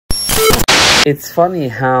It's funny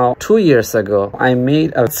how 2 years ago I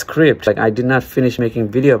made a script, like I did not finish making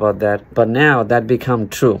video about that, but now that become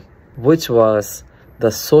true, which was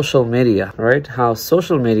the social media, right? How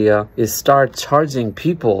social media is start charging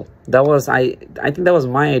people. That was I think that was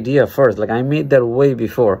my idea first. Like I made that way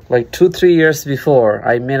before, like 2-3 years before.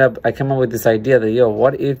 I came up with this idea that, yo,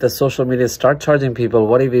 what if the social media start charging people?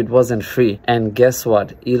 What if it wasn't free? And guess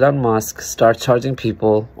what? Elon Musk start charging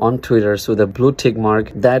people on Twitter with a blue tick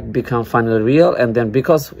mark. That become finally real. And then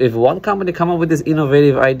because if one company come up with this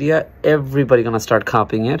innovative idea, everybody gonna start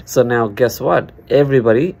copying it. So now guess what?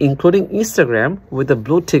 Everybody, including Instagram, with the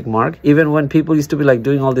blue tick mark, even when people used to be like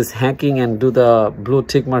doing all this hacking and do the blue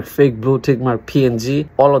tick mark, fake blue tick mark PNG,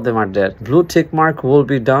 all of them are dead. Blue tick mark will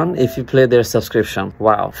be done if you play their subscription.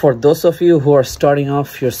 Wow. For those of you who are starting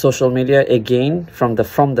off your social media again from the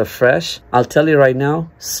fresh, I'll tell you right now,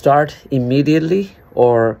 start immediately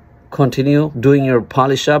or continue doing your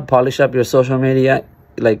polish up your social media.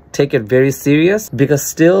 Like take it very serious, because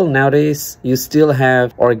still nowadays you still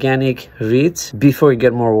have organic reach before you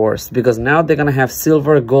get more worse, because now they're gonna have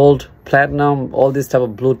silver, gold, platinum, all this type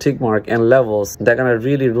of blue tick mark and levels. They're gonna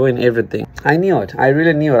really ruin everything. I knew it. I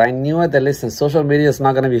really knew it. I knew it that, listen, social media is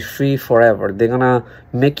not gonna be free forever. They're gonna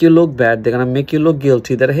make you look bad. They're gonna make you look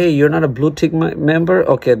guilty that, hey, you're not a blue tick member.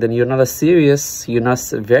 Okay, then you're not a serious, you're not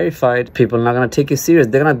verified. People are not gonna take you serious.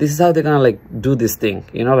 This is how they're gonna like do this thing,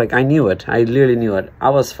 you know. Like I knew it. I literally knew it. I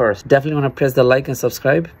was first. Definitely wanna press the like and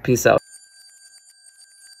subscribe. Peace out.